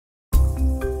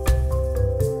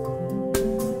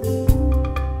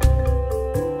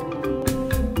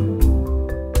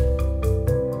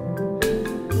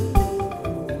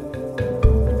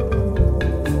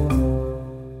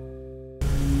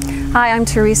Hi, I'm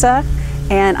Teresa,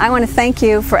 and I want to thank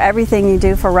you for everything you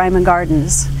do for Reiman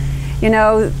Gardens. You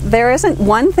know, there isn't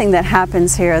one thing that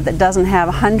happens here that doesn't have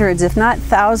hundreds, if not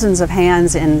thousands of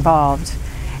hands involved.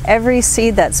 Every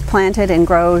seed that's planted and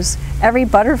grows, every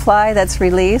butterfly that's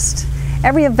released,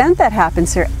 every event that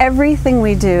happens here, everything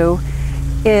we do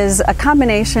is a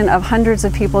combination of hundreds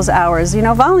of people's hours. You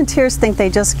know, volunteers think they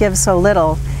just give so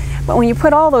little, but when you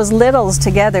put all those littles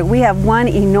together, we have one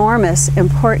enormous,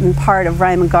 important part of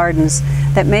Reiman Gardens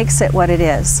that makes it what it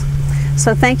is.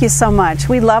 So thank you so much.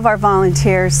 We love our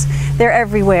volunteers. They're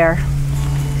everywhere.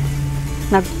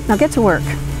 Now get to work.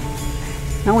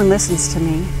 No one listens to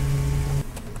me.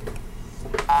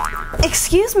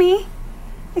 Excuse me.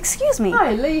 Excuse me.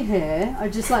 Hi, Lee here.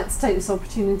 I'd just like to take this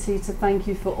opportunity to thank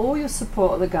you for all your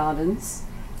support of the gardens,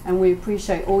 and we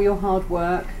appreciate all your hard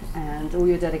work and all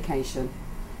your dedication.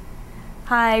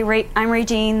 Hi, I'm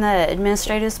Regine, the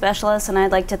administrative specialist, and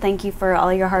I'd like to thank you for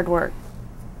all your hard work.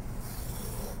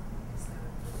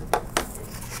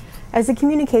 As a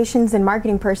communications and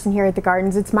marketing person here at the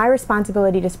Gardens, it's my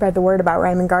responsibility to spread the word about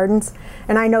Reiman Gardens,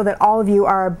 and I know that all of you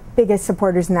are our biggest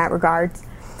supporters in that regard.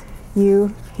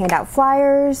 You hand out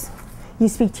flyers, you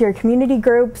speak to your community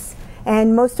groups,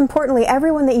 and most importantly,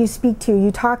 everyone that you speak to,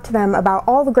 you talk to them about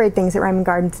all the great things that Reiman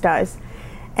Gardens does.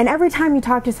 And every time you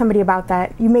talk to somebody about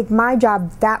that, you make my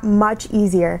job that much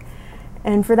easier.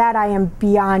 And for that, I am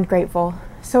beyond grateful.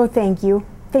 So thank you.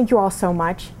 Thank you all so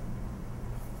much.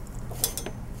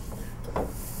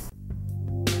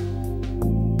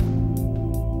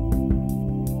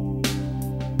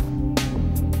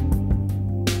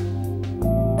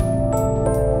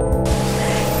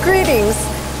 Greetings.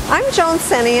 I'm Joan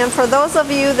Senni, and for those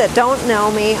of you that don't know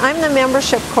me, I'm the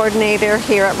membership coordinator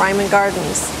here at Reiman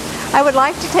Gardens. I would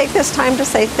like to take this time to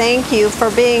say thank you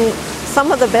for being some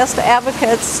of the best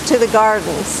advocates to the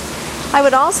gardens. I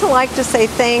would also like to say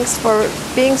thanks for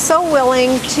being so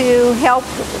willing to help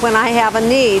when I have a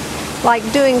need, like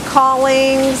doing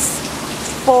callings,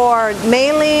 for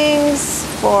mailings,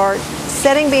 for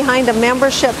sitting behind a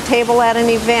membership table at an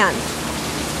event.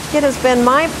 It has been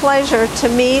my pleasure to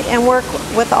meet and work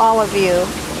with all of you,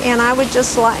 and I would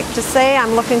just like to say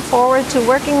I'm looking forward to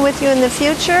working with you in the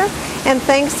future, and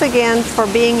thanks again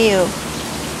for being you.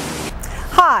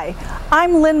 Hi,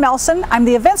 I'm Lynn Melson. I'm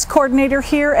the events coordinator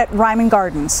here at Reiman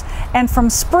Gardens, and from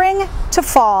spring to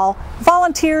fall,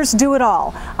 volunteers do it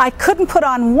all. I couldn't put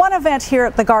on one event here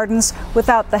at the Gardens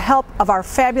without the help of our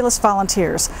fabulous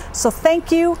volunteers. So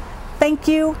thank you, thank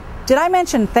you. Did I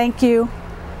mention thank you?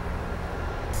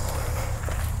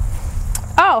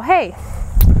 Oh, hey.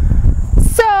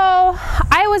 So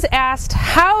I was asked,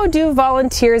 how do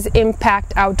volunteers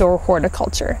impact outdoor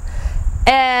horticulture?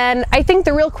 And I think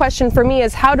the real question for me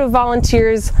is, how do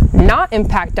volunteers not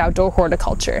impact outdoor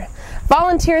horticulture?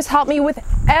 Volunteers help me with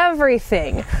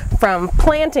everything from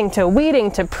planting to weeding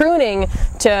to pruning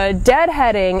to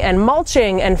deadheading and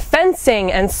mulching and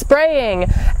fencing and spraying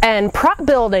and prop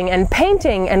building and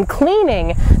painting and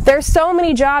cleaning. There's so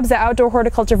many jobs that outdoor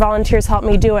horticulture volunteers help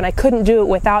me do, and I couldn't do it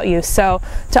without you. So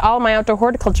to all my outdoor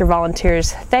horticulture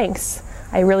volunteers, thanks.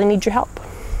 I really need your help.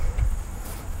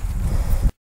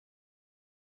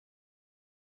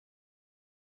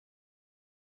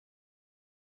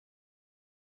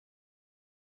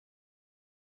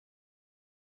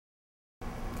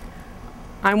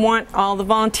 I want all the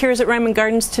volunteers at Reiman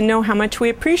Gardens to know how much we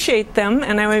appreciate them,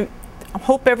 and I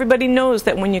hope everybody knows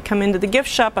that when you come into the gift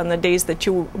shop on the days that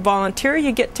you volunteer,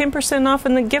 you get 10% off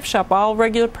in the gift shop, all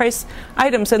regular price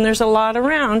items, and there's a lot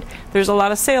around. There's a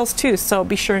lot of sales too, so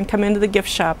be sure and come into the gift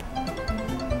shop.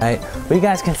 Right. Well, you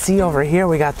guys can see over here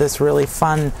we got this really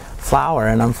fun flower,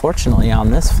 and unfortunately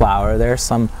on this flower there's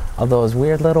some of those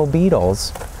weird little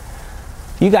beetles.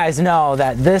 You guys know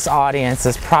that this audience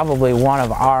is probably one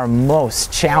of our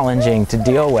most challenging to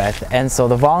deal with, and so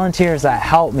the volunteers that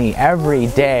help me every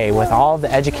day with all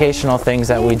the educational things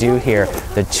that we do here,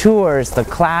 the tours, the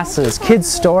classes,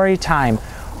 kids story time,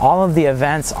 all of the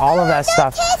events, all of that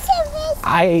stuff,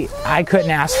 I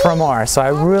couldn't ask for more. So I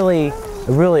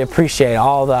really appreciate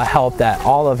all the help that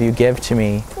all of you give to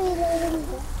me.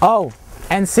 Oh,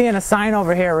 and seeing a sign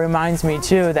over here reminds me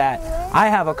too that I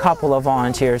have a couple of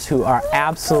volunteers who are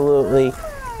absolutely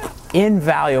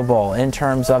invaluable in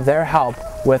terms of their help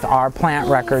with our plant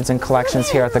records and collections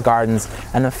here at the Gardens,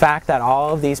 and the fact that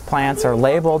all of these plants are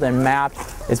labeled and mapped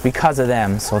is because of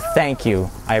them, so thank you.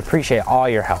 I appreciate all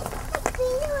your help.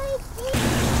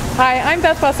 Hi, I'm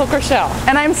Beth Bussell-Corshell.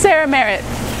 And I'm Sarah Merritt.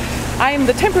 I am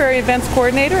the temporary events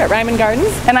coordinator at Reiman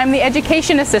Gardens. And I'm the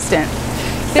education assistant.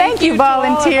 Thank you,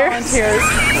 volunteers.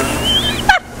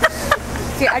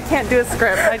 See, I can't do a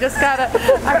script. I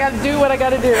gotta do what I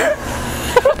gotta do.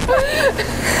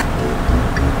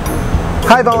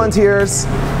 Hi volunteers!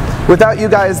 Without you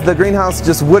guys, the greenhouse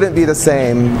just wouldn't be the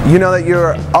same. You know that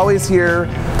you're always here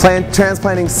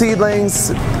transplanting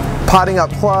seedlings, potting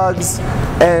up plugs,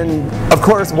 and of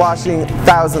course washing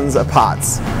thousands of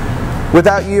pots.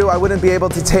 Without you, I wouldn't be able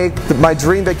to take my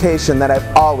dream vacation that I've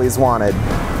always wanted.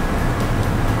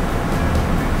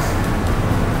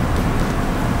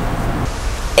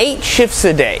 Eight shifts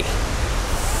a day,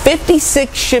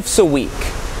 56 shifts a week,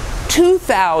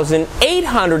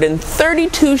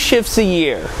 2,832 shifts a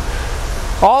year.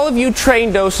 All of you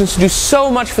trained docents do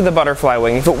so much for the butterfly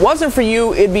wing. If it wasn't for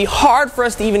you, it'd be hard for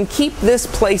us to even keep this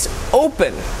place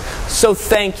open. So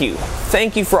thank you.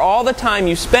 Thank you for all the time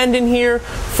you spend in here,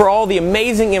 for all the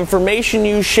amazing information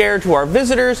you share to our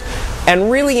visitors, and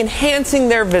really enhancing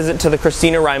their visit to the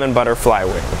Christina Reiman Butterfly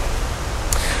Wing.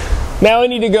 Now I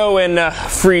need to go and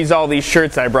freeze all these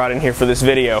shirts I brought in here for this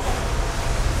video.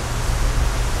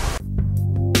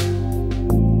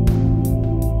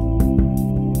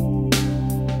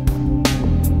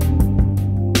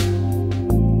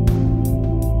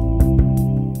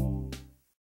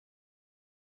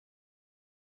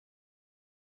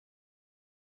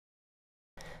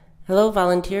 Hello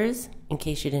volunteers, in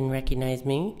case you didn't recognize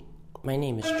me, my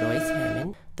name is Joyce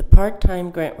Hammond, the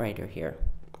part-time grant writer here.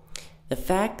 The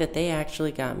fact that they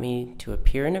actually got me to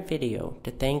appear in a video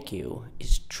to thank you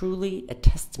is truly a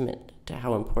testament to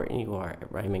how important you are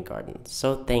at Reiman Gardens,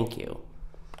 so thank you.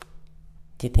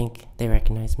 Do you think they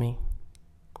recognize me?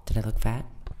 Did I look fat?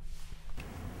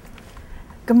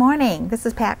 Good morning, this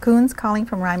is Pat Coons calling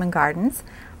from Reiman Gardens.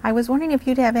 I was wondering if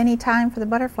you'd have any time for the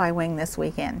butterfly wing this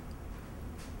weekend.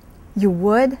 You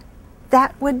would?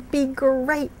 That would be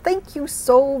great. Thank you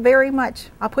so very much.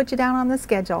 I'll put you down on the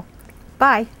schedule.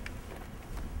 Bye.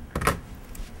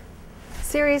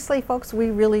 Seriously, folks, we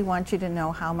really want you to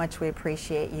know how much we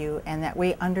appreciate you and that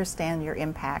we understand your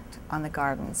impact on the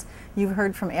gardens. You've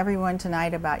heard from everyone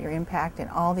tonight about your impact in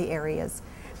all the areas.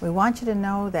 We want you to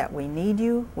know that we need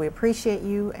you, we appreciate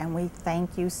you, and we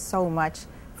thank you so much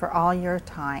for all your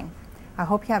time. I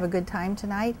hope you have a good time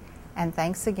tonight. And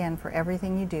thanks again for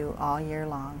everything you do all year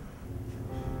long.